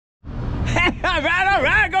All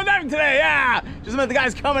right, go diving today, yeah. Just met the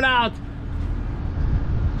guys coming out.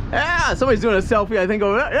 Yeah, somebody's doing a selfie, I think,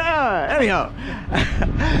 over there. Yeah, anyhow.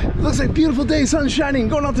 Looks like a beautiful day, sun shining.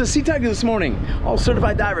 Going out to the Sea Tiger this morning. All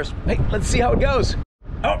certified divers. Hey, let's see how it goes.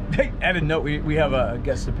 Oh, hey, added note, we have a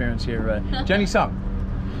guest appearance here. Jenny Sung.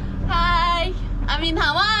 Hi, I'm in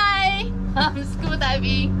Hawaii. I'm scuba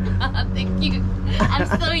diving. Thank you. I'm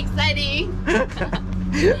so excited.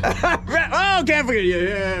 Oh, can't forget you.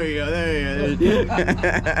 There we go. There you go.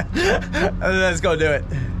 Let's go do it.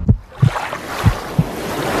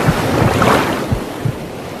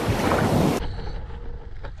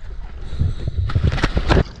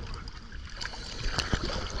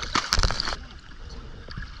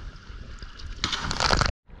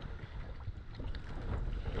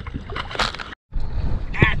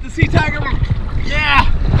 At the Sea Tiger. Yeah.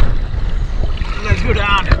 Let's go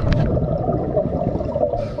down.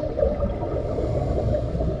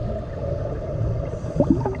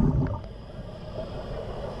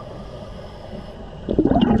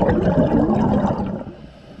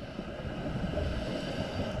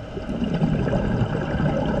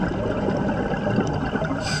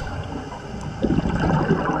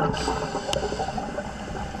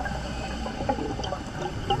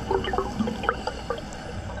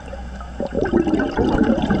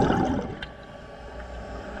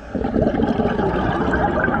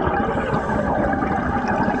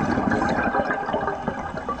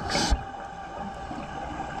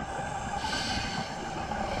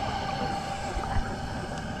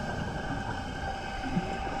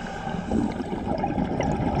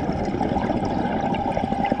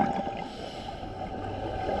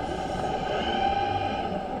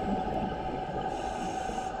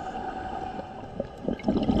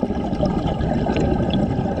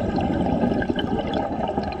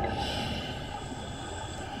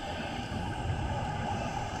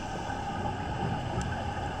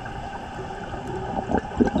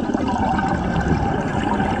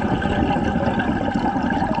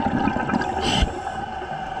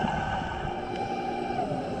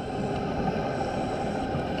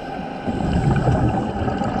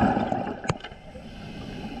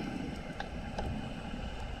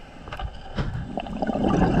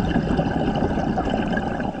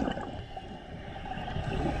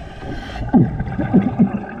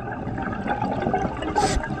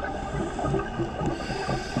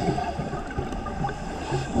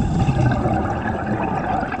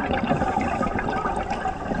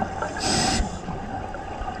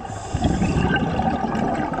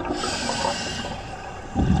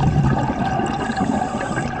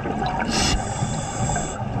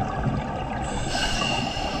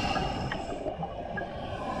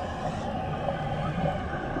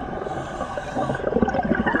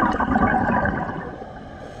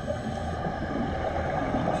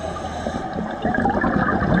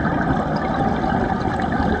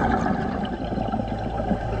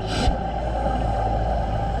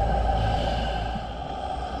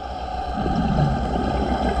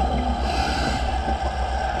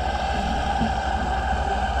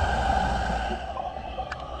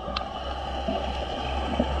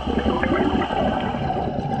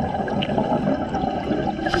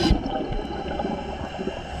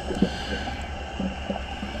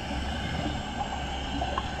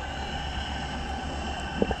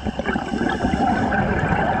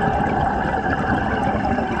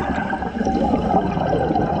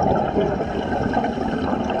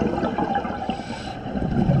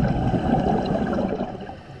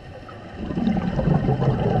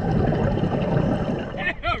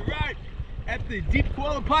 The deep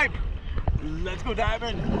koala pipe. Let's go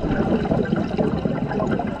diving.